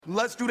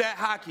Let's do that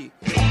hockey.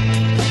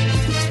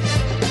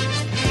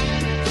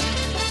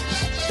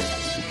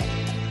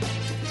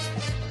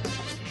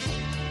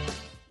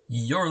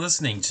 You're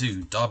listening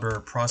to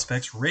Dobber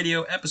Prospects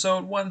Radio,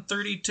 episode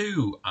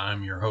 132.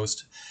 I'm your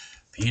host,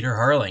 Peter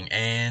Harling,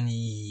 and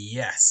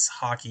yes,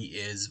 hockey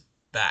is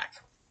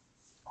back.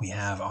 We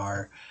have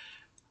our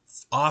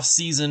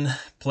off-season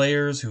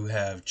players who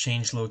have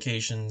changed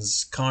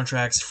locations,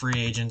 contracts,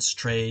 free agents,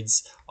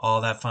 trades,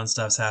 all that fun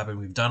stuff's happened.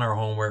 We've done our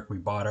homework, we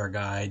bought our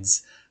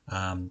guides.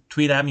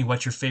 Tweet at me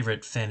what your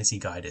favorite fantasy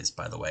guide is,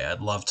 by the way.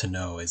 I'd love to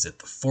know. Is it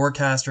the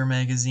Forecaster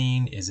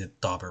magazine? Is it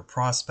Dobber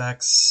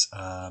Prospects?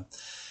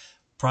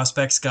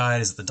 Prospects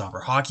Guide? Is it the Dobber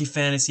Hockey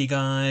Fantasy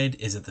Guide?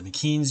 Is it the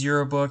McKean's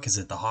Yearbook? Is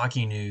it the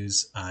Hockey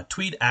News?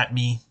 Tweet at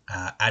me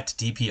at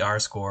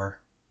DPR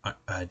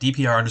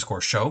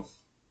underscore show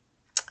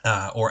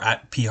or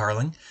at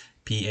Pharling,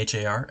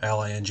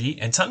 Pharling,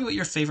 and tell me what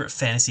your favorite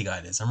fantasy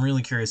guide is. I'm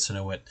really curious to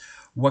know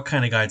what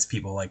kind of guides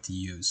people like to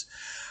use.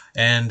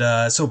 And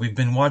so we've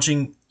been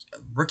watching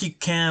rookie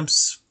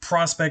camps,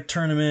 prospect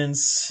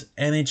tournaments,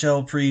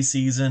 NHL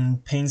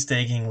preseason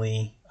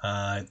painstakingly,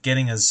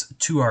 getting us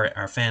to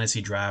our fantasy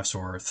drafts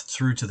or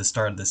through to the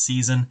start of the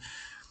season.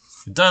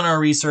 We've done our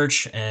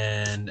research,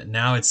 and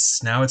now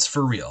it's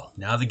for real.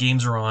 Now the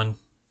games are on.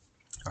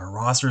 Our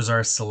rosters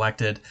are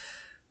selected.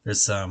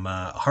 There's some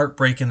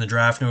heartbreak in the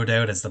draft, no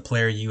doubt, as the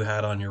player you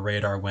had on your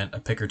radar went a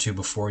pick or two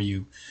before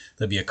you.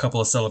 There'll be a couple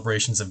of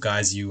celebrations of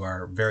guys you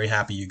are very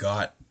happy you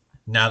got.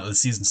 Now that the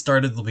season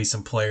started, there'll be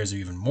some players who are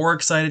even more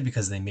excited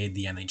because they made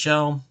the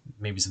NHL.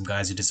 Maybe some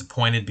guys who are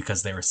disappointed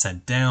because they were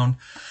sent down,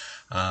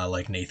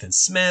 like Nathan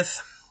Smith.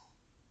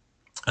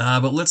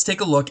 But let's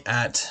take a look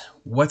at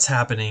what's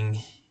happening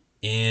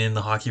in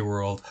the hockey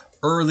world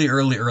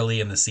early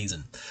in the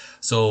season.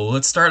 So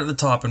let's start at the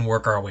top and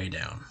work our way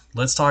down.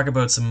 Let's talk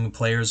about some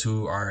players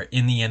who are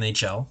in the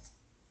NHL.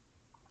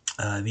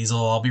 These will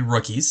all be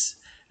rookies,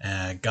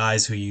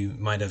 guys who you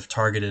might have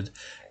targeted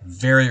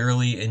very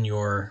early in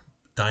your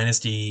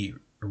dynasty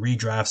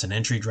redrafts and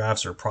entry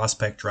drafts or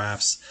prospect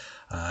drafts,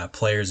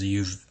 players that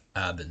you've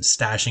been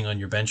stashing on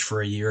your bench for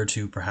a year or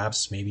two,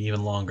 perhaps, maybe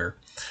even longer.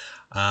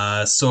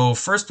 So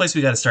first place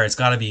we got to start, it's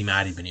got to be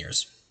Matty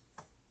Beniers.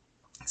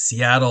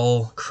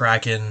 Seattle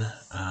Kraken,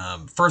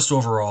 first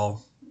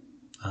overall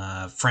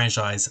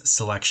franchise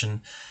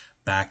selection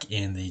back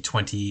in the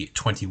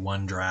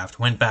 2021 draft.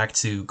 Went back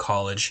to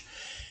college,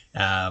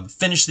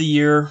 finished the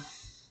year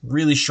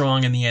really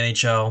strong in the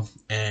NHL,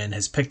 and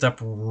has picked up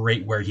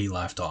right where he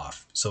left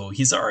off. So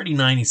he's already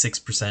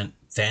 96%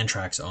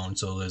 Fantrax owned,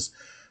 so there's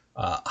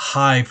a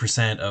high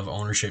percent of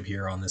ownership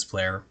here on this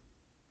player.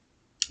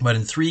 But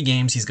in 3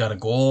 games, he's got a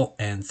goal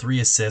and 3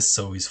 assists,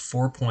 so he's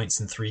 4 points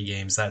in 3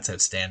 games. That's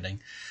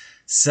outstanding.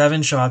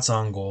 7 shots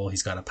on goal.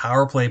 He's got a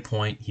power play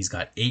point. He's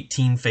got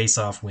 18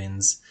 face-off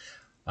wins.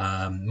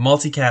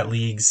 Multi-cat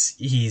leagues,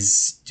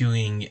 he's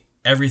doing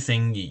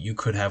everything you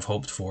could have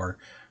hoped for.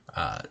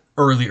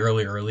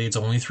 Early. It's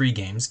only 3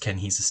 games. Can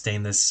he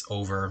sustain this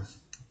over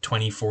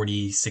 20,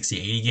 40, 60,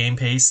 80 game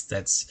pace?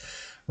 That's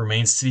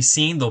remains to be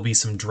seen. There'll be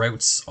some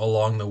droughts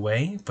along the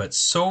way, but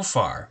so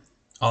far,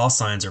 all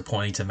signs are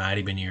pointing to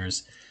Matty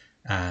Beniers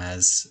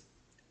as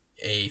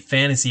a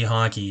fantasy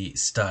hockey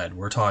stud.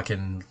 We're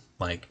talking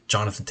like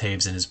Jonathan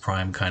Toews in his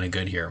prime kind of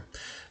good here.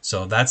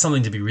 So that's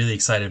something to be really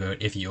excited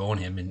about if you own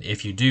him. And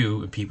if you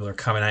do, and people are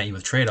coming at you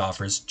with trade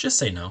offers, just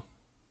say no.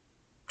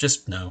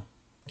 Just no.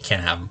 You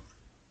can't have him.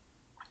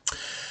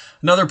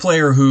 Another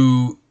player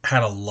who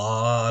had a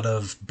lot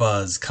of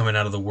buzz coming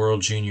out of the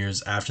World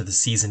Juniors after the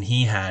season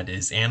he had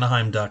is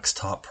Anaheim Ducks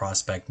top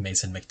prospect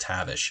Mason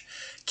McTavish.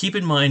 Keep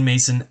in mind,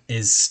 Mason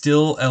is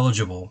still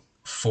eligible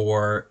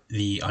for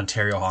the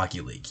Ontario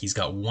Hockey League. He's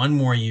got 1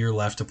 more year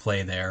left to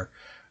play there,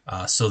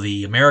 so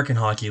the American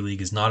Hockey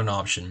League is not an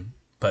option.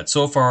 But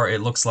so far, it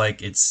looks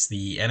like it's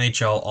the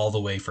NHL all the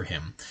way for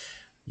him.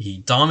 He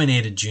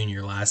dominated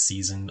junior last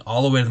season,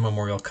 all the way to the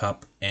Memorial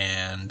Cup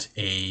and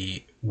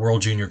a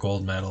World Junior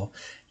gold medal.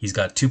 He's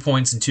got 2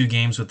 points in 2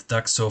 games with the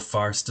Ducks so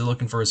far, still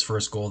looking for his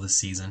first goal this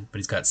season. But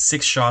he's got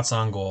 6 shots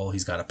on goal.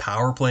 He's got a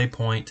power play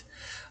point.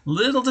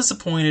 Little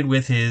disappointed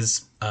with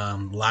his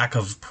lack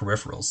of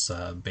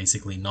peripherals,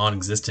 basically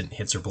non-existent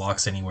hits or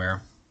blocks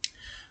anywhere.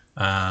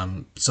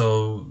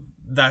 So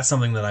that's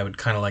something that I would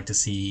kind of like to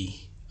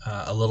see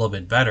a little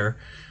bit better.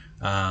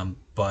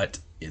 But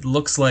it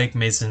looks like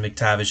Mason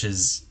McTavish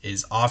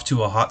is off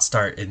to a hot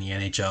start in the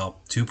NHL.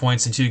 2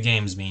 points in 2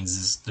 games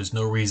means there's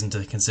no reason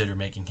to consider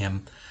making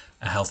him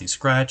a healthy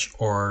scratch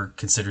or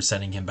consider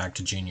sending him back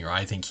to junior.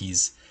 I think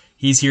he's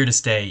here to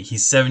stay.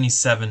 He's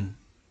 77%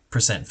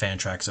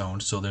 Fantrax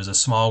owned, so there's a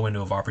small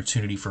window of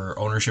opportunity for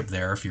ownership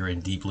there if you're in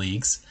deep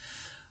leagues.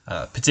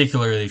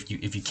 Particularly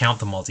if you count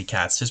the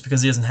multi-cats. Just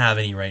because he doesn't have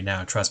any right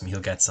now, trust me,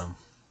 he'll get some.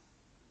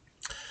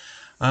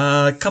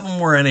 A couple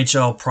more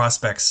NHL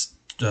prospects,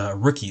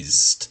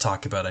 rookies to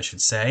talk about, I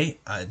should say.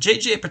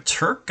 JJ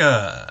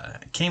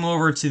Peterka came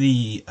over to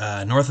the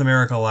North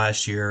America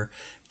last year,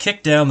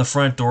 kicked down the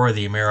front door of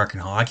the American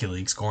Hockey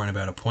League, scoring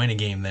about a point a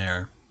game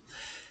there.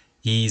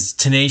 He's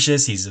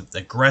tenacious, he's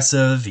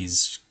aggressive,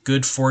 he's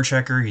good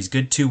forechecker. He's a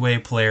good two-way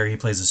player. He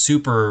plays a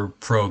super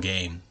pro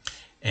game.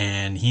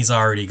 And he's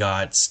already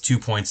got 2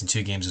 points in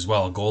 2 games as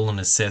well. A goal and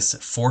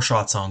assist, 4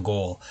 shots on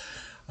goal.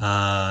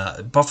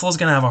 Buffalo's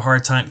going to have a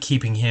hard time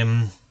keeping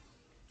him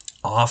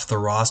off the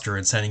roster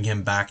and sending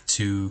him back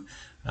to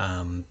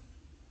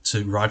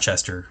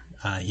Rochester.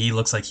 He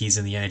looks like he's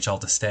in the NHL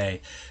to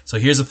stay. So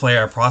here's a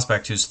player, a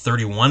prospect, who's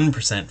 31%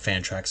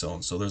 Fantrax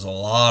owned. So there's a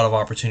lot of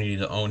opportunity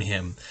to own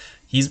him.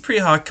 He's a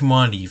pretty hot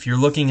commodity. If you're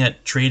looking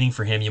at trading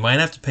for him, you might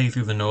have to pay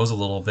through the nose a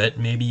little bit.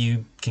 Maybe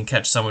you can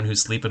catch someone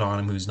who's sleeping on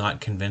him, who's not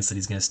convinced that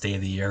he's going to stay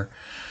the year.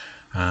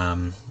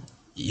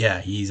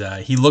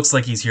 He looks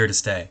like he's here to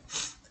stay.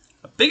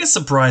 The biggest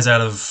surprise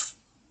out of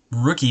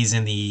rookies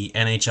in the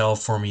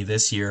NHL for me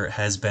this year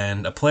has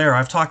been a player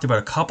I've talked about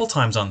a couple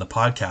times on the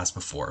podcast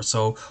before.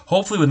 So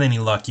hopefully with any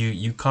luck,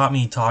 you caught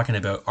me talking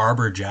about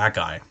Arbor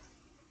Jackeye.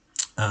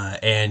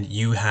 And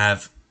you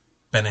have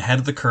been ahead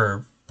of the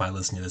curve by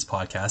listening to this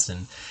podcast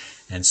and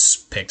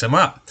picked him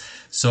up.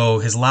 So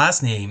his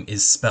last name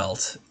is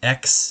spelt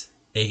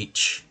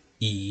Xhekaj.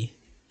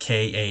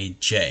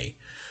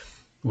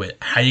 Wait,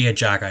 how do you get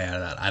Jackeye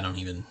out of that? I don't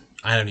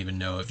even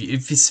know.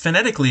 If it's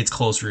phonetically, it's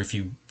closer. If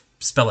you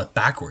spell it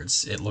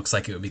backwards, it looks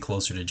like it would be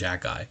closer to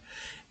Jackeye.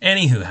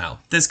 Anywho,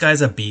 this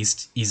guy's a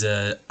beast. He's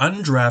a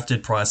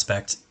undrafted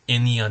prospect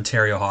in the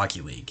Ontario Hockey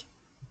League.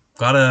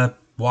 Got a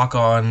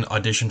walk-on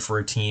audition for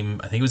a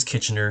team. I think it was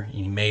Kitchener.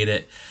 He made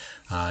it.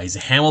 He's a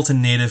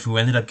Hamilton native who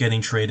ended up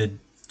getting traded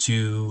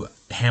to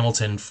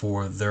Hamilton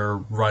for their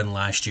run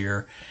last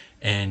year.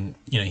 And,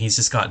 he's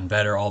just gotten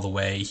better all the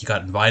way. He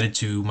got invited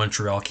to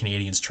Montreal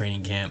Canadiens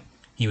training camp.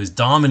 He was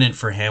dominant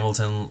for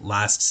Hamilton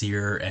last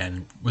year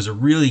and was a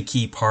really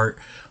key part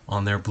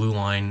on their blue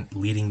line,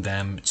 leading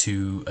them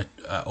to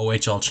a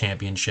OHL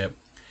championship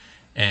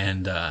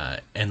and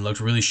looked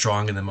really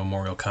strong in the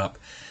Memorial Cup.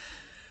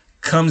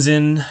 Comes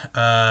in,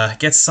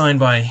 gets signed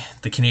by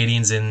the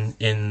Canadiens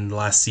in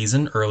last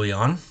season, early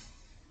on,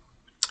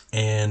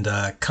 and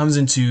comes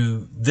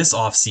into this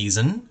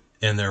offseason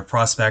in their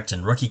prospect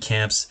and rookie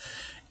camps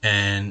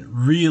and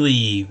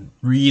really,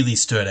 really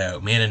stood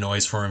out, made a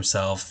noise for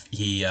himself.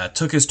 He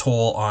took his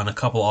toll on a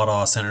couple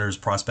Ottawa Senators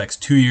prospects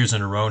 2 years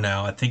in a row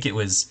now. I think it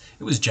was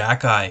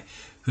Jackeye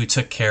who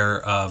took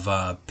care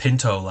of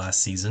Pinto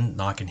last season,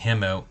 knocking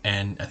him out,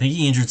 and I think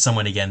he injured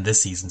someone again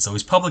this season, so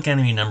he's public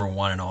enemy number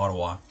 1 in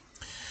Ottawa.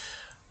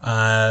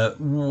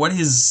 What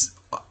his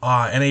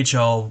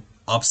NHL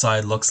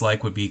upside looks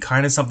like would be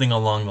kind of something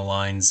along the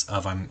lines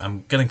of,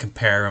 I'm going to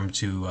compare him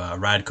to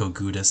Radko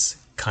Gudas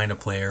kind of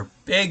player.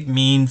 Big,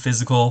 mean,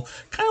 physical,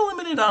 kind of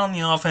limited on the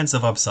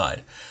offensive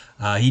upside.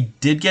 He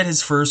did get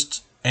his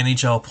first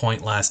NHL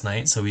point last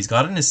night, so he's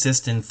got an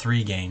assist in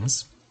 3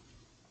 games.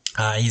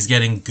 He's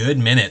getting good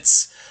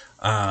minutes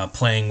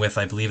playing with,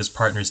 I believe, his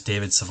partner's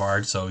David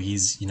Savard, so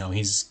he's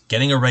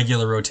getting a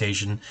regular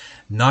rotation,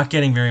 not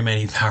getting very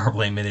many power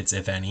play minutes,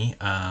 if any,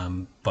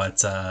 but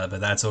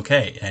that's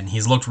okay. And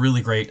he's looked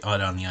really great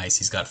out on the ice.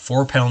 He's got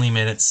 4 penalty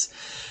minutes.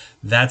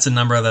 That's a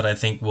number that I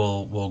think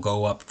will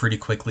go up pretty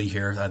quickly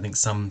here. I think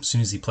as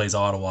soon as he plays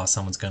Ottawa,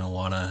 someone's going to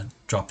want to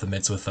drop the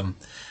mitts with him.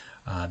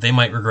 They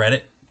might regret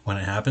it when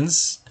it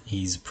happens.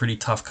 He's a pretty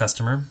tough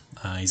customer.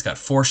 He's got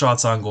 4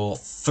 shots on goal,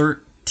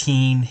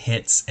 13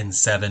 hits and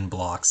 7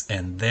 blocks,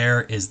 and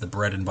there is the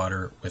bread and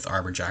butter with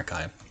Arbor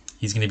Jackeye.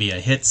 He's going to be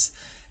a hits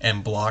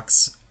and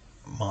blocks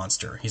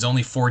monster. He's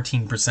only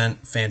 14%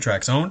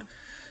 Fantrax owned,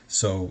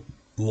 so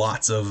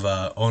lots of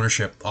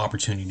ownership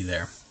opportunity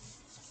there.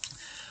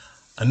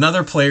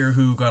 Another player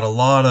who got a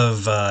lot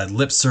of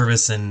lip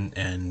service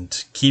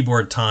and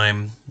keyboard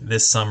time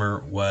this summer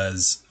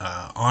was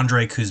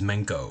Andrei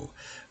Kuzmenko,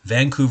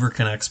 Vancouver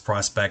Canucks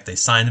prospect. They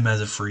signed him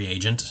as a free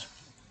agent,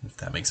 if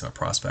that makes him a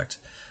prospect.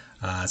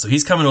 So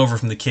he's coming over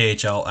from the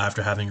KHL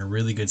after having a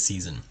really good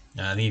season.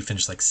 I think he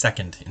finished like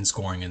 2nd in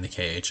scoring in the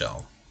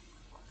KHL.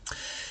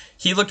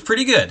 He looked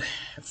pretty good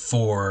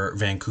for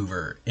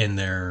Vancouver in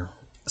their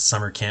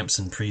summer camps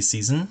and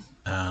preseason.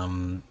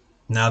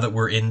 Now that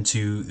we're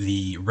into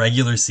the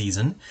regular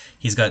season,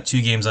 he's got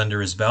 2 games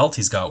under his belt.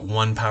 He's got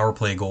 1 power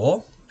play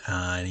goal,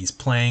 and he's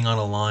playing on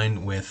a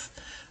line with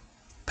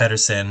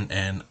Pedersen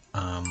and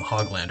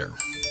Hoglander.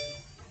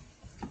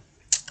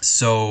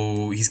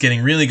 So he's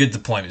getting really good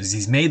deployment.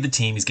 He's made the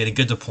team. He's getting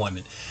good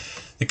deployment.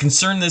 The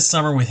concern this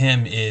summer with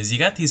him is you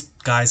got these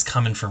guys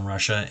coming from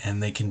Russia,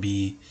 and they can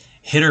be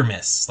hit or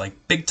miss,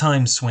 like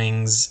big-time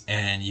swings,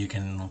 and you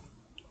can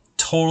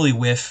totally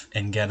whiff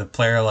and get a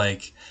player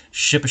like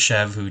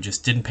Shipashev who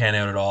just didn't pan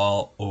out at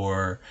all,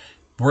 or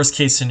worst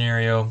case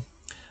scenario,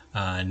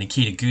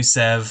 Nikita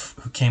Gusev,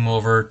 who came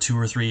over 2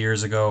 or 3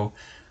 years ago,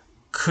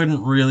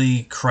 couldn't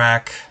really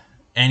crack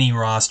any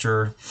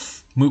roster,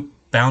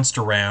 bounced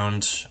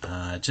around,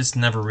 just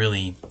never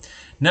really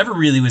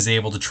was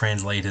able to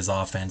translate his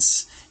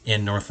offense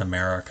in North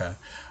America.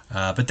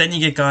 But then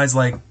you get guys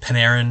like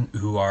Panarin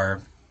who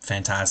are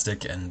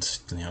fantastic and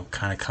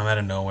kind of come out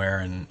of nowhere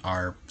and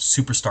are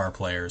superstar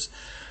players.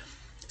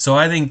 So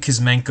I think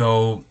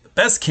Kuzmenko,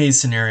 best case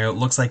scenario, it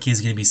looks like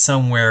he's going to be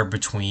somewhere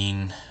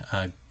between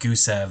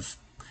Gusev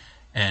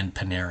and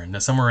Panarin. Now,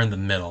 somewhere in the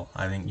middle.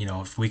 I think,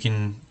 if we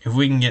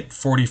can get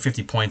 40,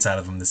 50 points out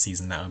of him this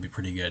season, that would be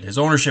pretty good. His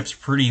ownership's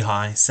pretty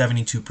high,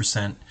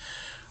 72%.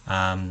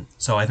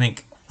 So I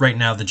think right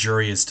now the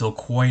jury is still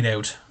quite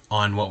out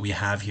on what we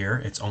have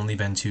here. It's only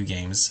been 2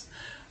 games.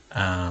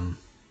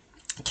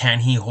 Can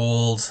he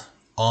hold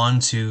on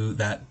to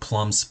that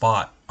plum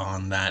spot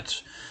on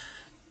that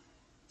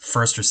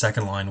first or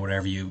second line,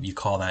 whatever you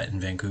call that in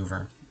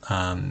Vancouver?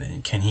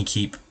 Can he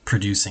keep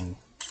producing?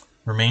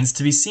 Remains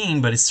to be seen,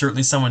 but it's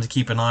certainly someone to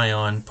keep an eye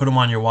on. Put him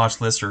on your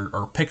watch list,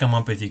 or pick him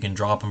up if you can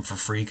drop him for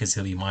free, because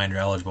he'll be minor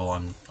eligible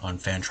on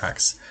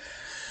Fantrax.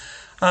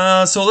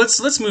 So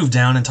let's move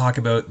down and talk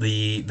about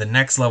the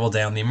next level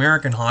down. The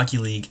American Hockey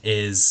League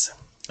is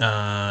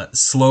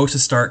slow to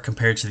start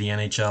compared to the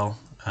NHL.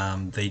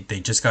 They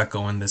just got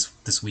going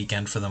this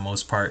weekend for the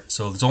most part,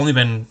 so there's only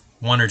been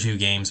 1 or 2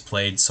 games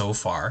played so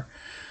far.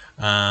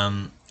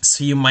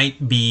 So you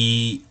might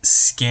be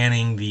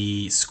scanning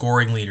the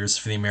scoring leaders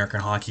for the American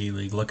Hockey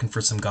League, looking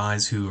for some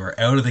guys who are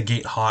out of the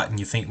gate hot and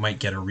you think might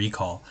get a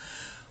recall.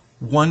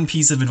 One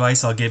piece of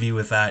advice I'll give you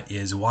with that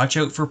is watch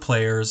out for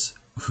players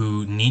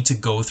who need to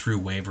go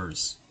through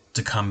waivers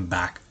to come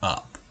back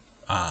up.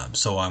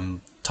 So I'm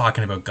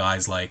talking about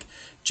guys like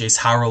Jace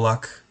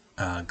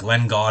Howrluck,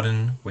 Glenn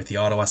Gaudin with the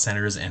Ottawa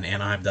Senators and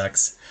Anaheim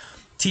Ducks,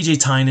 TJ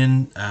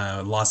Tynan,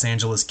 Los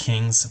Angeles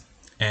Kings,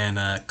 and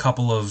a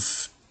couple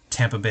of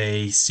Tampa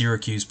Bay,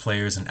 Syracuse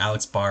players, and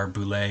Alex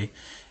Barr-Boulet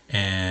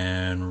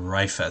and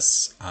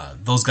Reifus.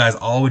 Those guys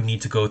all would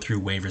need to go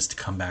through waivers to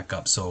come back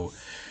up. So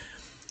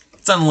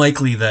it's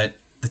unlikely that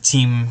the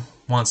team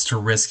wants to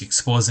risk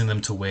exposing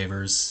them to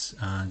waivers.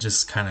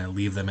 Just kind of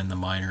leave them in the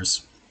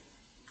minors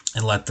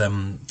and let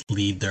them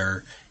lead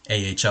their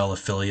AHL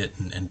affiliate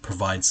and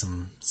provide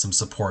some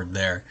support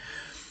there.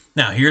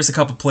 Now, here's a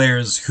couple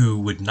players who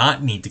would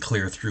not need to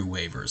clear through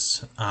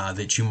waivers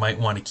that you might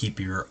want to keep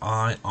your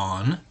eye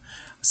on.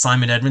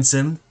 Simon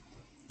Edmondson,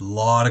 a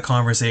lot of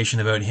conversation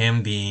about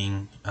him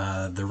being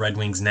the Red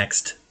Wings'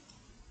 next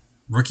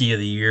Rookie of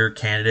the Year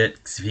candidate,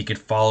 if he could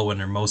follow in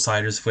their Mo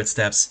Seider's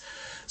footsteps.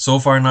 So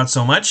far, not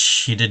so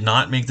much. He did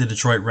not make the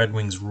Detroit Red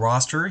Wings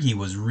roster. He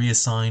was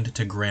reassigned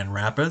to Grand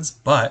Rapids,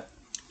 but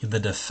the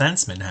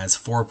defenseman has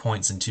 4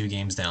 points in 2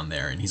 games down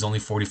there, and he's only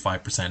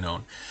 45%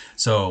 owned.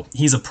 So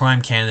he's a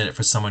prime candidate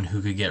for someone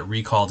who could get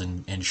recalled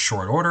in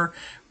short order.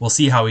 We'll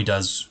see how he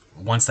does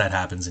once that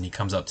happens and he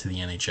comes up to the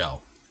NHL.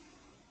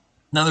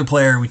 Another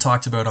player we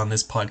talked about on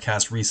this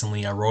podcast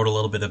recently, I wrote a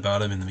little bit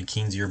about him in the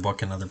McKean's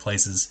Yearbook and other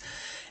places,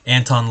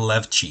 Anton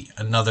Levchi,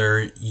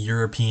 another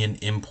European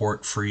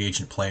import free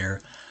agent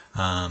player,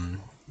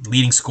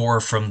 leading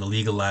scorer from the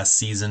league last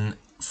season.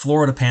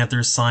 Florida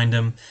Panthers signed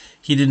him.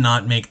 He did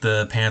not make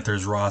the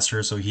Panthers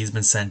roster, so he's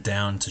been sent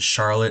down to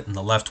Charlotte, and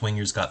the left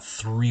wingers got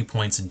 3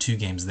 points in 2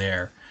 games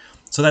there.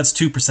 So that's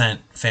 2%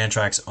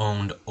 Fantrax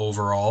owned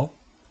overall.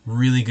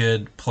 Really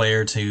good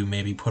player to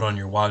maybe put on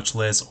your watch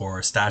list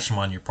or stash him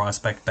on your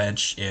prospect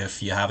bench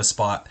if you have a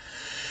spot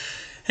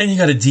and you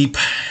got a deep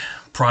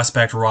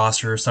prospect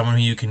roster, someone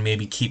who you can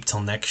maybe keep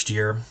till next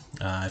year.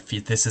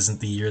 If this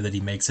isn't the year that he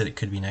makes it, it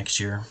could be next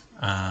year.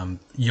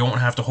 You won't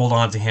have to hold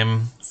on to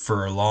him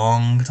for a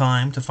long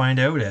time to find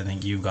out. I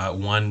think you've got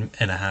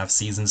 1.5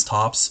 seasons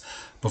tops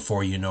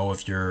before you know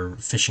if you're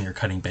fishing or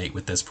cutting bait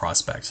with this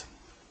prospect.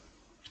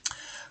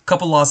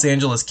 Couple Los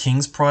Angeles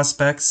Kings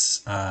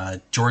prospects.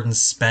 Jordan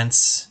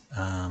Spence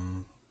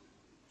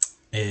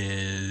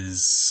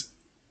is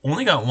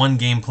only got 1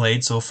 game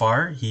played so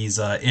far. He's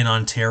in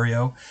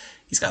Ontario.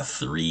 He's got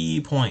 3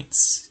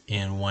 points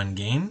in 1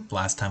 game.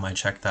 Last time I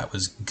checked, that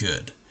was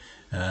good.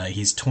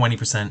 He's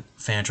 20%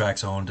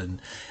 Fantrax owned, and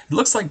it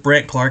looks like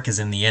Brant Clark is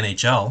in the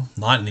NHL,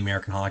 not in the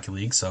American Hockey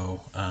League.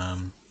 So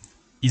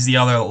he's the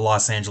other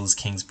Los Angeles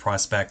Kings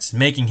prospect,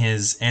 making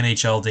his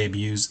NHL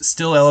debuts,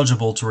 still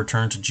eligible to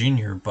return to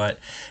junior, but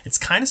it's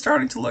kind of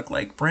starting to look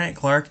like Brant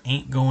Clark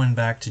ain't going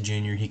back to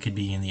junior. He could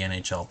be in the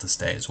NHL to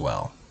stay as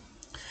well.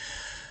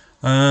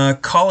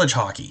 College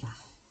hockey.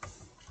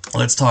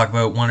 Let's talk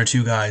about 1 or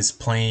 2 guys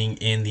playing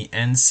in the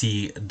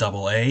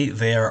NCAA.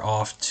 They are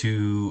off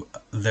to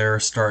their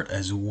start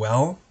as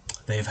well.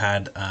 They've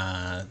had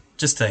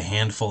just a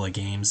handful of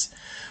games.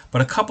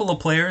 But a couple of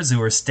players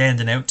who are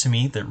standing out to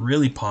me that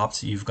really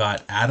popped. You've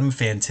got Adam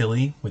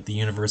Fantilli with the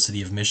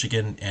University of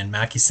Michigan and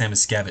Mackie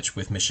Samoskevich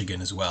with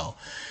Michigan as well.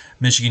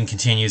 Michigan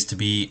continues to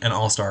be an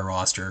all-star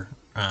roster.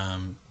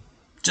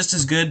 Just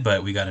as good,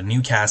 but we got a new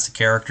cast of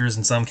characters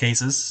in some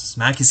cases.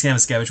 Mackie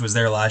Samoskevich was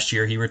there last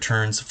year. He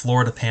returns,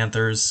 Florida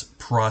Panthers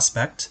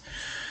prospect.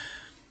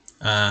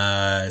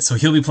 So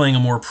he'll be playing a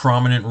more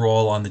prominent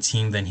role on the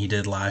team than he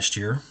did last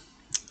year.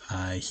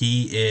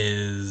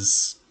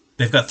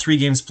 They've got 3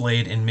 games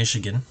played in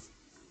Michigan.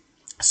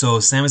 So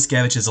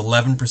Samoskevich is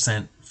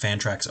 11%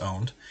 Fantrax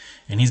owned,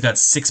 and he's got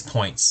 6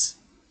 points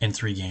in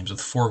 3 games with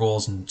 4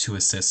 goals and 2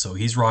 assists. So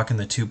he's rocking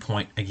the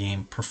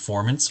 2-point-a-game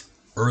performance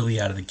early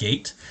out of the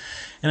gate.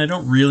 And I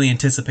don't really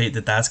anticipate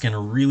that that's going to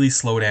really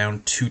slow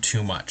down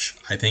too much.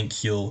 I think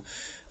he'll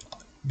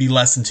be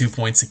less than 2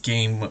 points a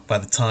game by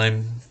the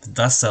time the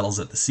dust settles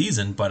at the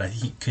season, but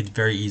he could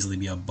very easily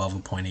be above a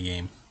point a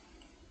game.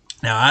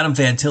 Now, Adam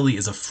Fantilli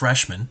is a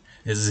freshman.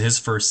 This is his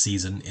first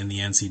season in the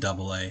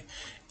NCAA,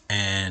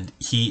 and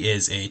he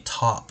is a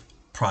top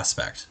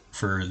prospect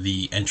for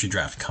the entry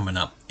draft coming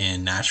up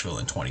in Nashville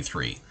in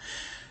 23.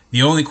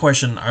 The only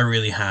question I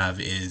really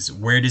have is,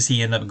 where does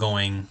he end up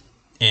going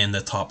in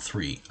the top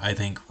 3? I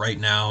think right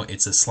now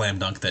it's a slam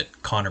dunk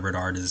that Connor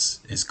Bedard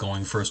is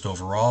going first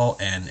overall,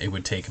 and it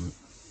would take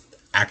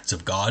acts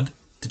of God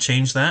to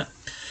change that.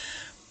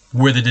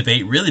 Where the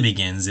debate really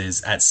begins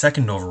is at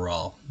second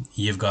overall.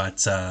 You've got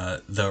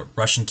the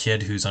Russian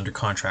kid who's under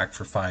contract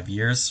for 5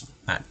 years,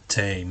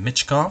 Matei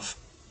Michkov.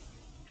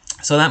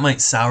 So that might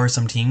sour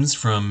some teams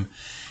from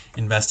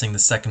investing the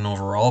second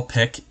overall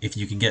pick if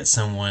you could get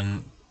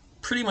someone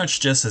pretty much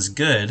just as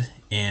good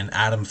in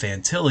Adam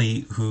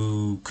Fantilli,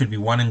 who could be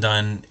one and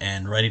done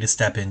and ready to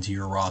step into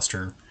your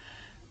roster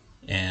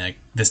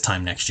this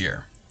time next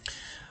year.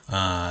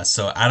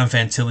 So Adam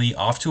Fantilli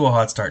off to a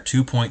hot start,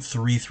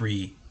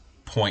 2.33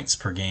 points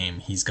per game.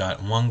 He's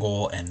got 1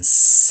 goal and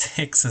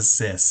 6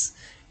 assists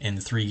in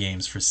 3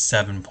 games for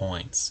 7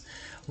 points.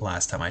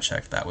 Last time I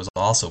checked, that was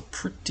also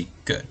pretty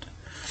good.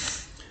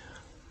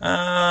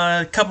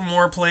 A couple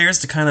more players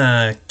to kind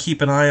of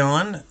keep an eye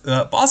on.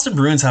 Boston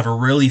Bruins have a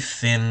really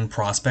thin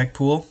prospect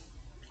pool,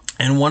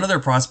 and one of their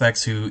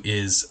prospects who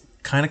is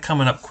kind of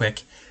coming up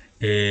quick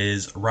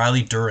is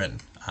Riley Durin.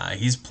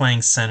 He's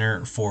playing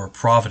center for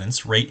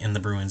Providence right in the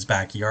Bruins'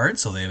 backyard,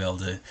 so they'll be able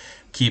to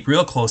keep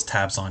real close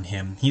tabs on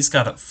him. He's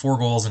got 4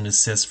 goals and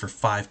assists for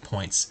 5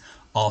 points.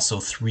 Also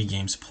 3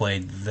 games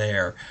played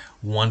there.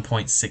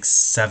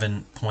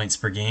 1.67 points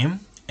per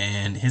game.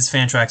 And his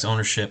Fantrax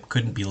ownership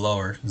couldn't be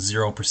lower,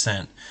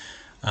 0%.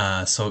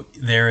 So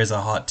there is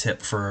a hot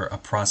tip for a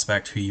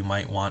prospect who you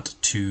might want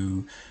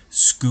to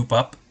scoop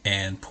up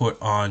and put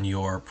on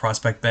your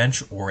prospect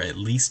bench or at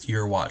least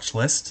your watch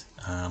list.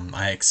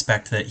 I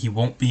expect that he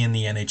won't be in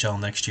the NHL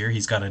next year.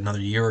 He's got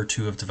another year or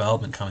 2 of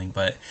development coming,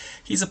 but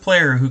he's a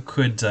player who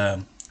could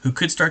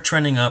start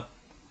trending up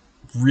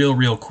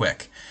real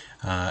quick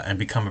and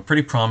become a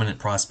pretty prominent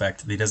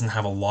prospect. He doesn't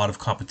have a lot of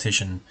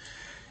competition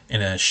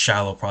in a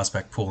shallow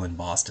prospect pool in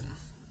Boston.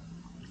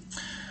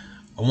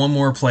 One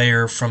more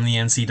player from the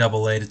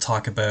NCAA to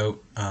talk about,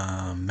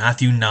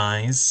 Matthew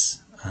Nyes.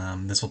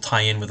 This will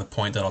tie in with a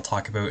point that I'll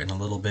talk about in a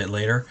little bit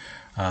later.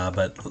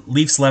 But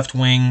Leafs left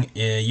wing,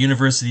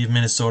 University of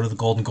Minnesota, the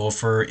Golden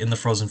Gopher, in the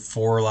Frozen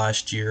Four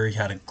last year. He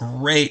had a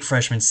great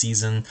freshman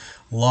season.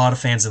 A lot of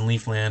fans in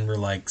Leafland were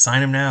like,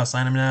 sign him now,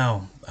 sign him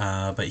now.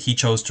 But he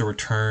chose to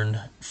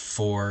return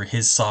for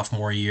his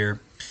sophomore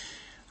year.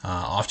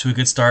 Off to a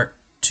good start.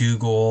 2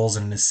 goals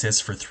and an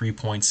assist for 3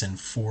 points in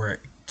 4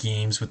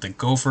 games with the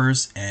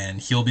Gophers, and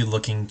he'll be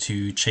looking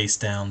to chase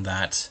down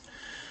that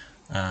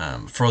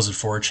Frozen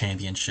Four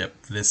championship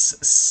this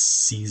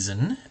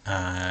season,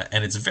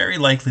 and it's very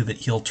likely that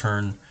he'll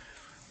turn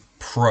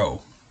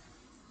pro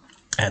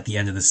at the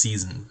end of the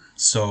season.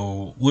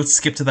 So let's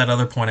skip to that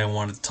other point I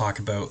wanted to talk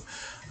about.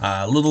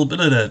 A little bit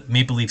of the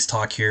Maple Leafs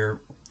talk here.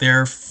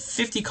 They're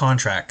 50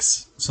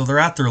 contracts, so they're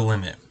at their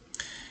limit,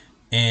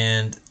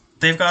 and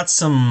they've got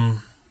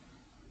some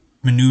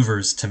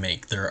maneuvers to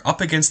make. They're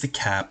up against the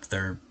cap.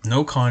 There's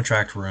no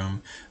contract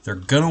room. They're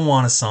going to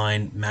want to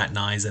sign Matt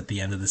Nyes at the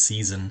end of the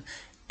season.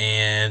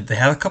 And they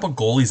have a couple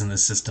goalies in the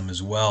system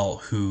as well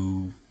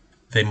who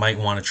they might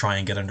want to try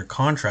and get under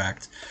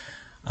contract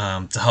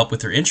to help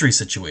with their injury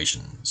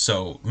situation.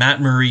 So Matt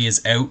Murray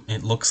is out.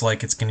 It looks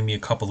like it's going to be a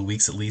couple of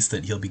weeks at least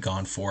that he'll be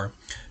gone for.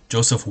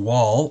 Joseph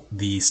Wall,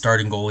 the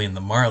starting goalie in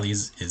the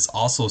Marlies, is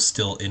also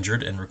still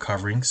injured and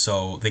recovering.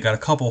 So they got a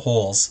couple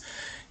holes.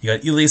 You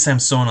got Ilya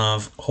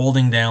Samsonov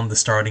holding down the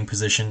starting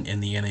position in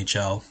the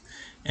NHL,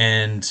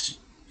 and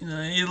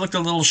he looked a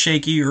little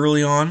shaky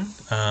early on,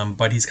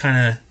 but he's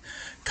kind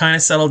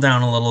of settled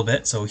down a little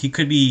bit, so he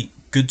could be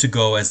good to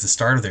go as the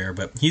starter there.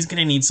 But he's going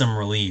to need some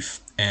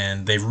relief,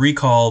 and they've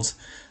recalled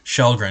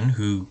Shelgren,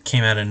 who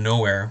came out of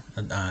nowhere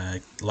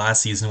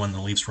last season when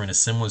the Leafs were in a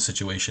similar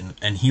situation,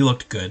 and he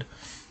looked good.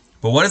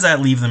 But what does that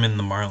leave them in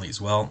the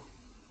Marlies? Well,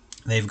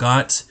 they've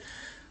got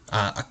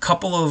a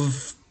couple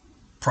of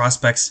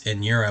prospects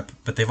in Europe,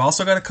 but they've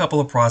also got a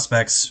couple of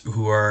prospects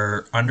who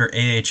are under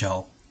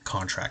AHL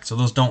contract, so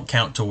those don't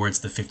count towards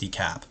the 50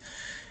 cap.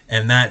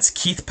 And that's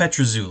Keith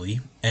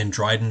Petruzzelli and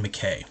Dryden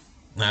McKay.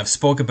 Now, I've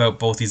spoke about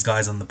both these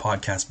guys on the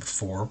podcast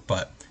before,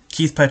 but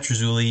Keith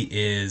Petruzzelli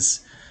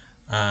is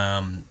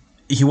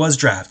he was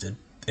drafted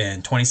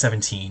in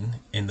 2017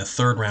 in the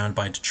 3rd round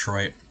by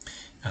Detroit.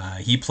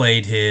 He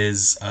played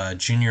his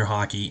junior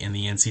hockey in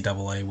the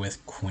NCAA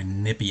with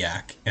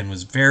Quinnipiac and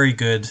was very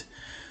good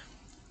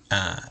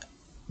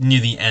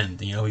near the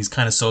end. He's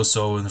kind of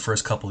so-so in the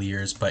first couple of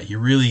years, but he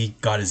really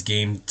got his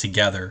game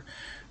together.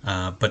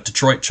 But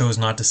Detroit chose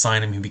not to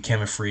sign him. He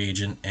became a free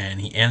agent,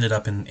 and he ended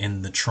up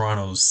in the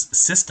Toronto's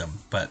system.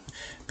 But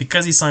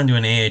because he signed to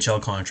an AHL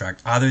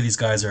contract, either of these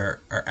guys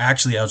are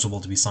actually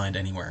eligible to be signed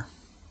anywhere.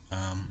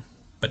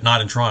 But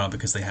not in Toronto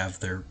because they have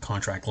their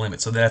contract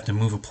limit, so they have to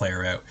move a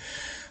player out.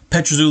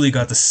 Petruzzelli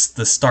got the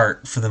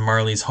start for the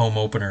Marlies home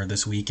opener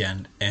this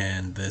weekend,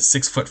 and the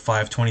 6'5",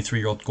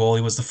 23-year-old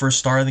goalie was the first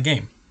star of the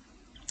game.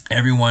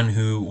 Everyone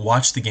who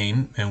watched the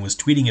game and was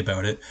tweeting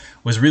about it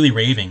was really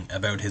raving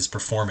about his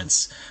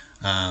performance.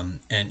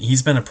 And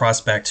he's been a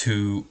prospect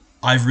who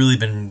I've really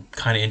been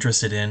kind of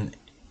interested in.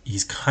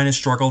 He's kind of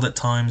struggled at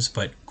times,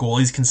 but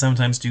goalies can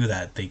sometimes do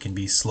that. They can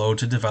be slow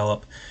to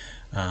develop.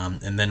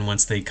 And then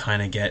once they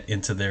kind of get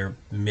into their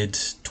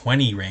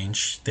mid-20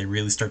 range, they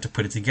really start to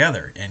put it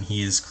together. And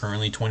he is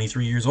currently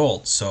 23 years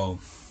old. So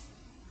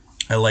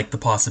I like the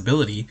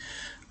possibility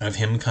of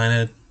him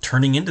kind of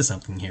turning into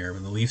something here.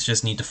 The Leafs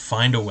just need to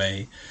find a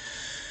way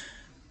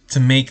to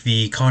make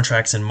the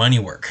contracts and money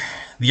work.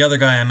 The other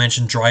guy I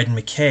mentioned, Dryden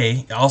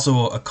McKay,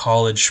 also a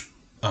college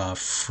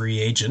free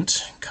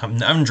agent,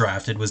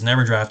 undrafted, was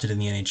never drafted in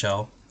the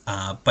NHL,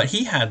 but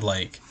he had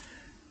like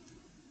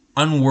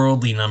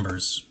unworldly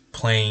numbers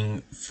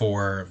playing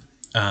for,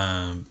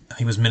 I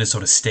think it was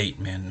Minnesota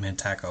State,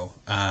 Mantaco.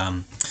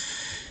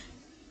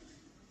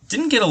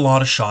 Didn't get a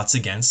lot of shots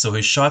against, so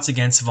his shots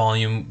against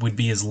volume would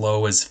be as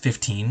low as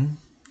 15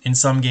 in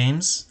some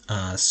games.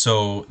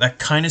 So that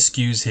kind of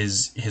skews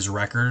his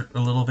record a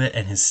little bit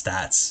and his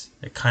stats.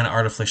 It kind of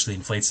artificially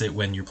inflates it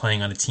when you're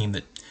playing on a team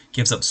that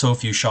gives up so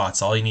few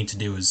shots. All you need to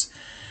do is,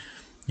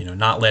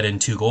 not let in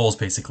 2 goals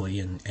basically,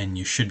 and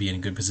you should be in a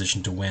good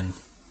position to win.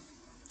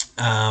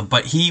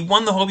 But he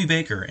won the Hobey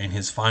Baker in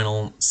his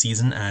final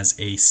season as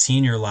a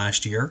senior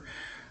last year.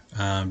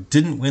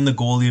 Didn't win the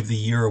Goalie of the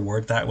Year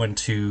award. That went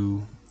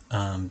to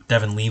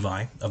Devin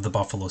Levi of the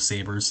Buffalo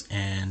Sabres,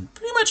 and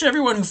pretty much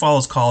everyone who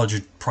follows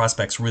college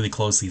prospects really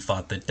closely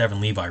thought that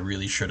Devin Levi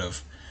really should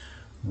have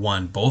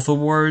won both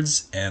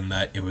awards, and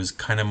that it was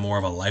kind of more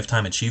of a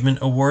lifetime achievement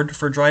award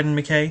for Dryden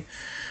McKay.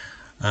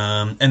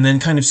 And then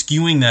kind of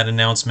skewing that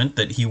announcement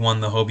that he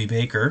won the Hobey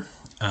Baker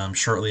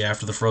shortly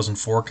after the Frozen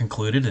Four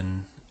concluded,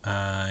 and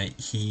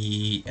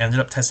he ended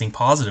up testing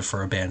positive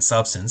for a banned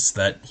substance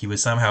that he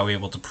was somehow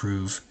able to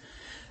prove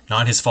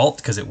not his fault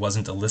because it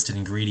wasn't a listed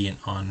ingredient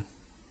on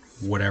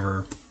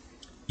whatever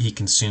he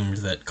consumed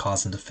that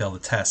caused him to fail the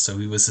test. So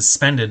he was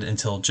suspended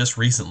until just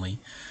recently,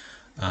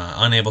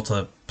 unable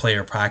to play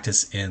or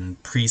practice in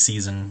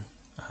preseason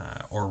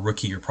or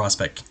rookie or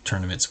prospect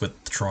tournaments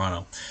with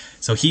Toronto.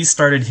 So he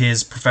started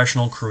his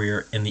professional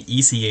career in the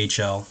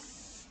ECHL.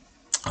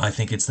 I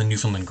think it's the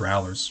Newfoundland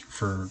Growlers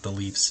for the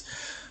Leafs.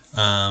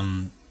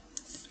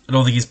 I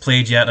don't think he's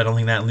played yet. I don't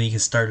think that league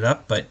has started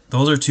up, but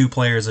those are 2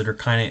 players that are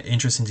kind of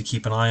interesting to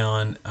keep an eye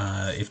on.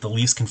 If the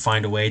Leafs can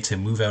find a way to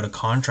move out a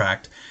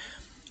contract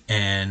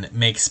and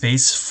make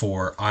space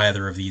for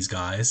either of these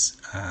guys.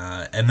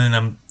 And then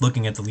I'm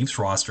looking at the Leafs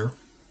roster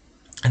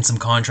and some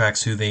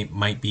contracts who they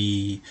might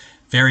be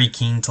very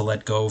keen to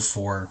let go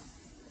for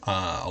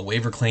a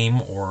waiver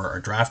claim or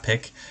a draft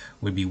pick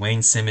would be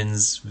Wayne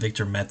Simmons,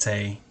 Victor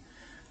Mete,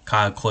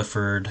 Kyle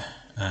Clifford,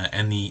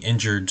 and the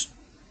injured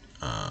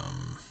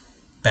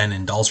Ben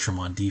and Dahlstrom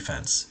on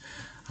defense.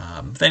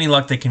 With any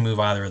luck, they can move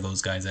either of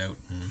those guys out,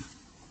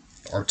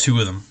 or 2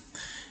 of them,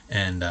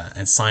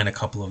 and sign a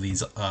couple of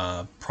these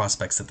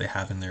prospects that they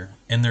have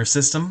in their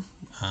system,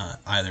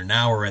 either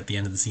now or at the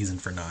end of the season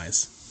for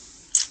Nyes.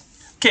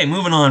 Okay,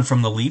 moving on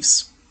from the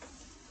Leafs.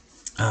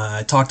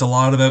 I talked a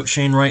lot about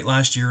Shane Wright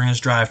last year in his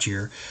draft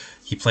year.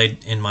 He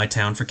played in my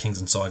town for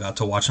Kingston, so I got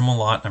to watch him a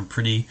lot. I'm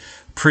pretty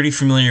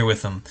familiar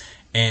with him,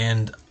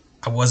 and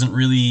I wasn't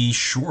really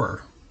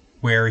sure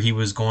where he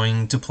was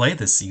going to play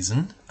this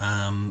season.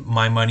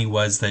 My money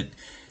was that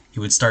he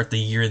would start the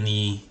year in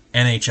the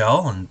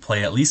NHL and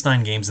play at least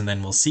 9 games, and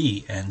then we'll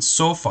see. And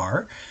so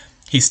far,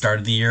 he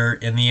started the year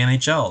in the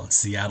NHL.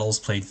 Seattle's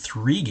played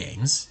 3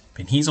 games,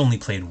 and he's only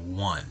played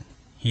 1.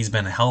 He's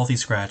been a healthy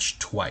scratch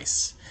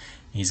twice.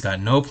 He's got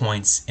no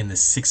points in the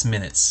 6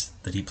 minutes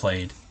that he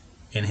played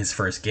in his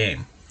first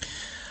game.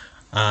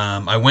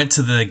 I went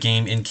to the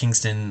game in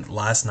Kingston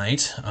last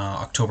night,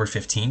 October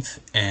 15th,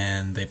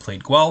 and they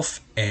played Guelph,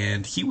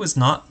 and he was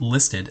not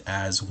listed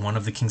as one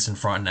of the Kingston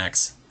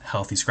Frontenac's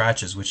healthy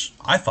scratches, which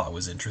I thought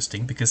was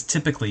interesting because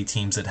typically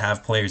teams that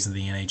have players in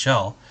the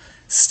NHL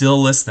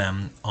still list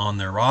them on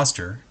their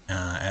roster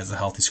as a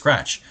healthy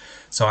scratch.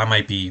 So I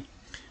might be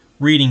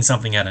reading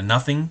something out of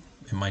nothing.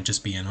 It might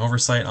just be an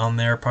oversight on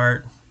their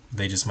part.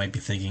 They just might be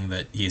thinking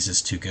that he's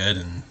just too good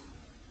and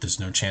there's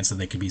no chance that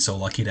they could be so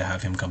lucky to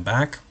have him come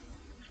back.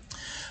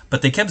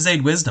 But they kept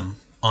Zaid Wisdom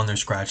on their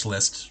scratch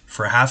list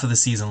for half of the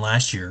season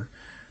last year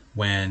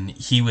when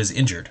he was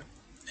injured.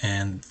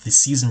 And the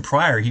season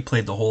prior, he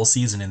played the whole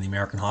season in the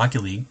American Hockey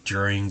League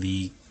during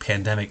the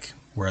pandemic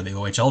where the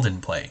OHL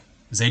didn't play.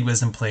 Zaid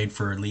Wisdom played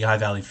for Lehigh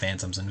Valley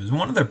Phantoms and was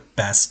one of their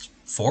best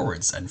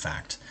forwards, in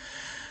fact.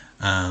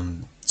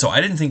 So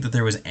I didn't think that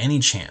there was any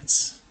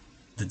chance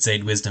that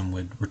Zaid Wisdom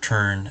would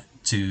return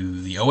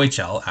to the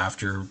OHL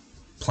after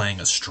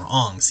playing a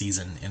strong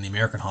season in the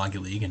American Hockey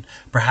League, and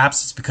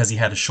perhaps it's because he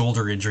had a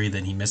shoulder injury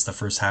that he missed the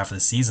first half of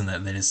the season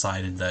that they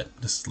decided that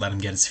just let him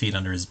get his feet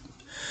under his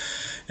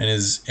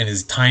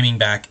timing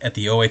back at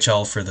the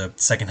OHL for the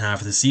second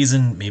half of the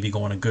season, maybe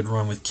go on a good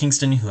run with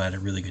Kingston, who had a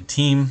really good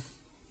team.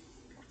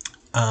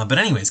 But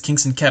anyways,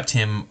 Kingston kept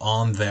him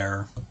on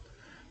their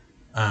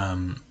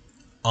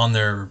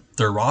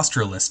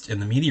roster list in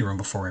the media room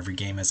before every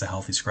game as a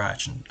healthy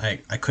scratch, and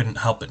I couldn't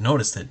help but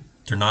notice that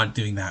they're not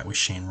doing that with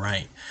Shane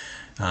Wright.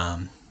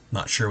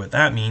 Not sure what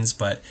that means,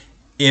 but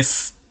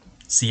if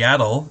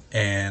Seattle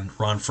and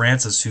Ron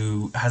Francis,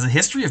 who has a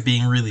history of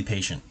being really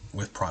patient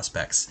with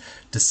prospects,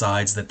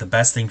 decides that the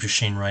best thing for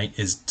Shane Wright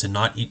is to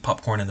not eat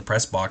popcorn in the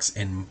press box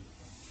and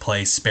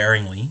play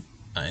sparingly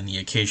in the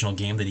occasional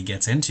game that he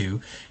gets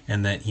into,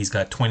 and that he's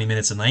got 20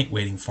 minutes a night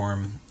waiting for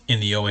him in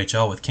the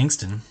OHL with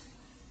Kingston,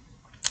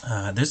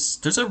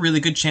 there's a really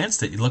good chance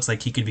that it looks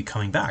like he could be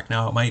coming back.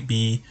 Now, it might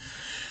be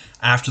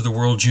after the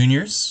World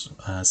Juniors.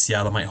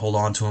 Seattle might hold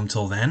on to him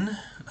till then.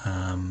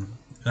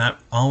 That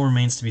all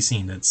remains to be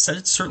seen. It's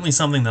certainly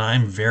something that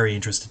I'm very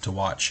interested to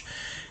watch.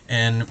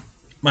 And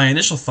my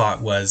initial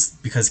thought was,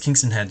 because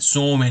Kingston had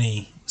so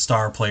many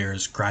star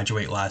players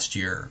graduate last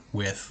year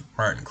with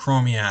Martin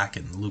Chromiak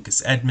and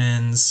Lucas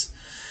Edmonds,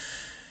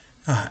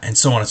 and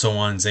so on and so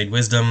on, Zayd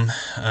Wisdom,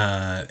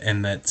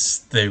 and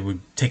that they would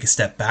take a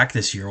step back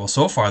this year. Well,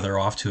 so far they're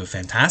off to a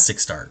fantastic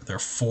start. They're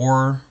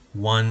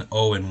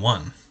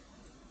 4-1-0-1.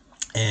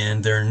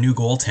 And their new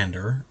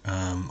goaltender,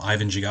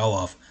 Ivan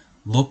Zhigalov,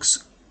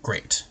 looks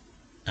great.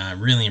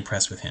 Really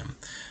impressed with him.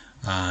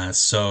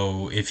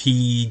 So if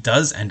he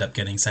does end up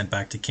getting sent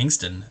back to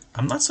Kingston,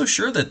 I'm not so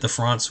sure that the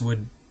France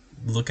would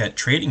look at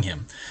trading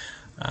him.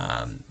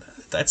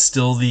 That's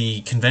still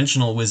the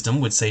conventional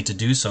wisdom would say to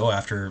do so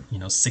after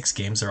 6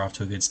 games. They're off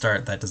to a good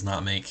start. That does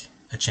not make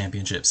a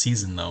championship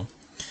season, though.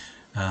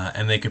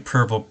 And they could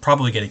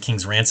probably get a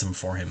king's ransom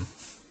for him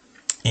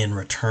in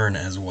return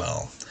as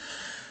well.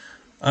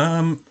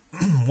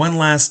 One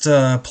last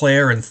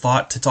player and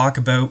thought to talk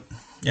about,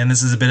 and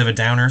this is a bit of a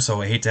downer,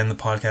 so I hate to end the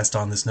podcast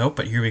on this note,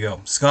 but here we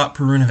go. Scott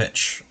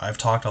Perunovich. I've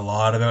talked a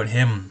lot about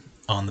him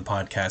on the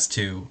podcast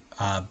too.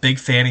 Big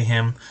fan of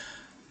him.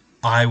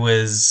 I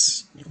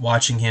was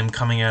watching him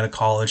coming out of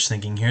college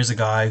thinking, here's a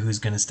guy who's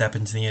going to step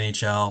into the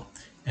NHL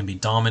and be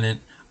dominant.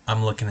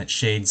 I'm looking at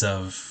shades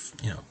of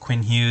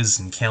Quinn Hughes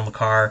and Cale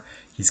Makar.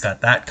 He's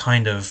got that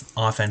kind of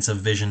offensive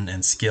vision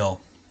and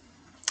skill.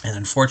 And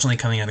unfortunately,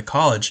 coming out of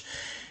college,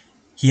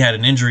 he had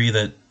an injury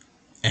that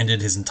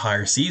ended his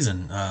entire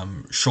season.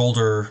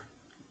 Shoulder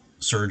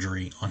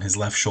surgery on his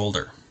left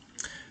shoulder.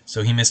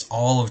 So he missed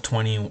all of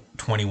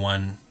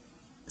 2021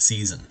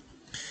 season.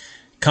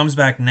 Comes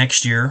back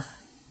next year,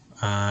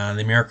 the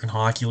American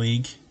Hockey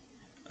League.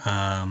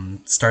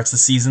 Starts the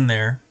season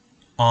there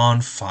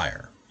on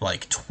fire.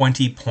 Like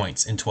 20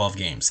 points in 12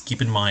 games.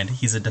 Keep in mind,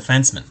 he's a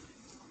defenseman,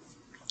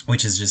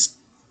 which is just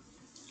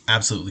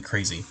absolutely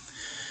crazy.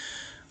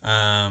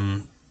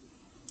 Then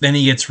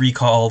he gets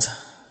recalled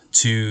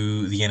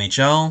to the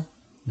NHL,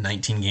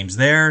 19 games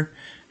there,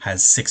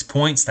 has 6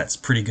 points. That's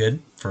pretty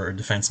good for a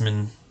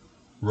defenseman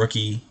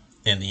rookie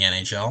in the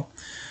NHL.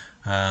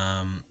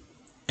 And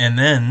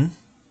then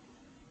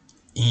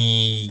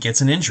he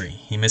gets an injury.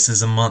 He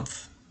misses a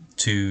month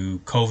to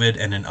COVID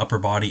and an upper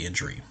body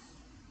injury.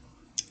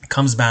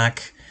 Comes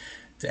back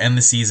to end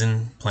the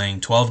season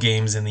playing 12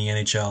 games in the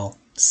NHL,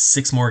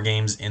 6 more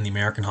games in the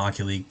American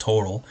Hockey League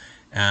total,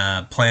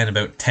 playing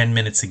about 10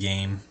 minutes a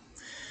game.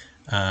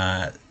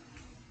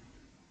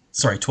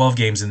 12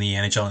 games in the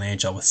NHL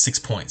and AHL with 6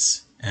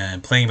 points,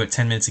 and playing about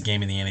 10 minutes a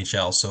game in the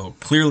NHL. So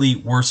clearly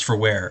worse for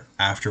wear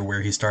after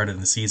where he started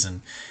in the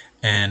season.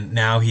 And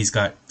now he's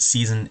got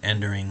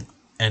season-ending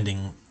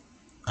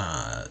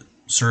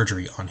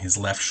surgery on his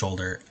left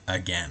shoulder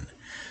again.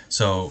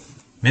 So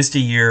missed a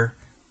year,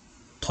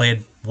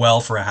 played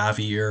well for a half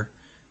a year.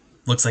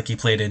 Looks like he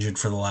played injured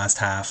for the last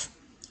half,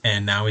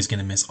 and now he's going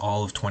to miss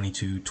all of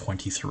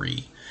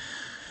 22-23.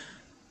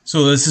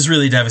 So this is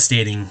really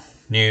devastating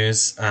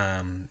news.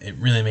 It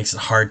really makes it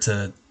hard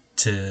to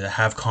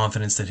have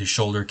confidence that his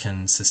shoulder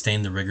can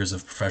sustain the rigors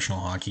of professional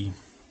hockey.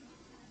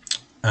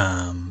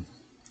 And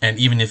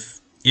even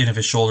if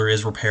his shoulder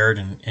is repaired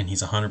and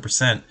he's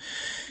 100%,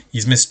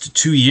 he's missed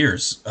 2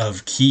 years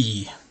of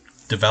key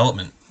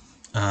development.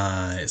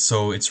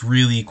 So it's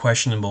really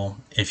questionable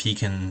if he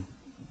can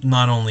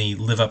not only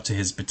live up to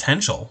his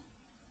potential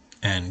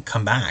and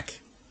come back.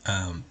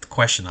 The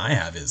question I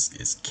have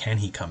is can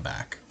he come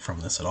back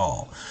from this at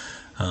all?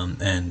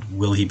 And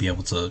will he be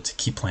able to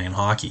keep playing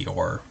hockey,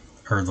 or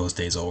are those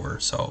days over?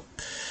 So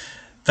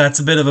that's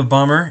a bit of a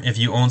bummer. If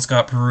you own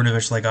Scott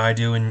Perunovich like I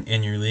do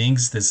in your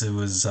leagues, this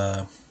was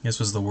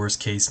the worst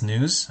case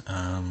news.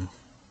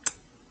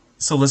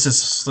 So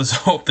let's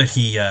hope that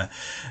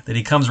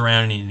he comes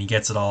around and he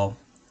gets it all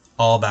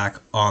back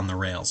on the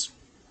rails.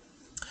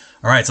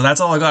 All right, so that's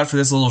all I got for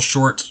this little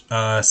short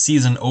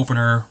season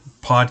opener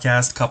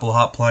podcast. A couple of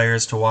hot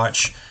players to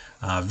watch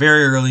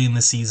very early in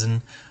the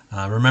season.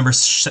 Remember,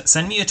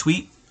 send me a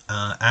tweet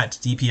at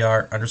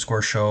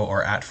DPR_show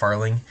or at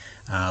Farling.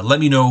 Let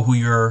me know who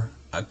your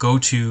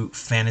go-to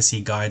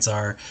fantasy guides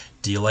are.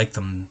 Do you like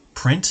them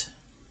print?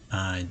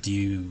 Do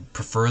you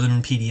prefer them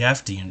in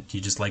PDF? Do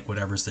you just like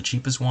whatever's the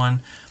cheapest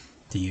one?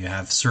 Do you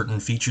have certain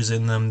features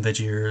in them that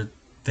you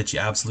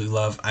absolutely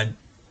love?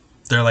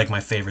 they're like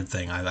my favorite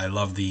thing. I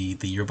love the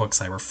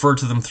yearbooks. I refer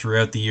to them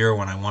throughout the year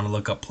when I want to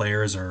look up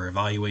players or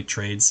evaluate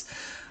trades.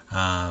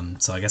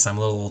 So I guess I'm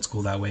a little old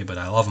school that way, but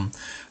I love them.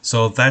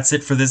 So that's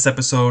it for this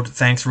episode.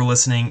 Thanks for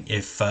listening.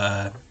 If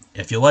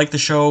you like the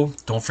show,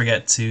 don't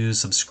forget to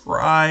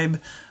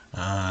subscribe.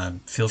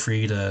 Feel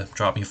free to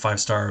drop me a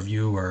 5-star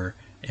review, or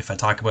if I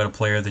talk about a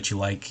player that you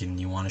like and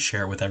you want to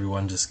share it with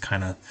everyone, just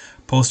kind of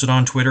post it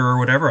on Twitter or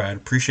whatever. I'd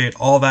appreciate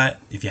all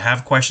that. If you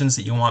have questions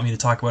that you want me to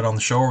talk about on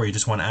the show, or you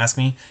just want to ask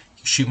me,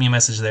 shoot me a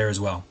message there as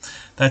well.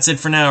 That's it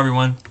for now,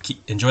 everyone.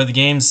 Enjoy the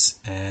games,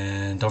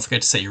 and don't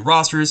forget to set your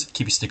rosters.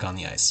 Keep your stick on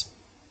the ice.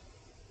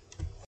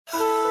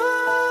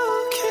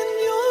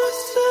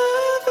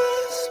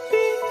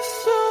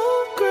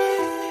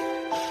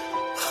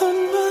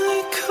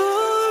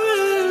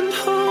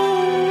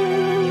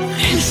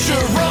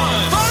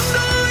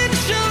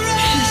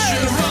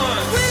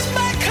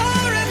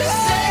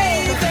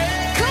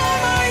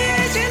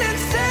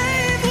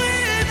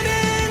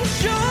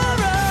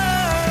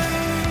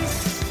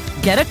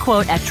 Get a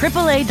quote at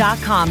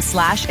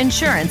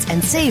AAA.com/insurance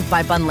and save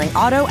by bundling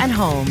auto and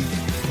home.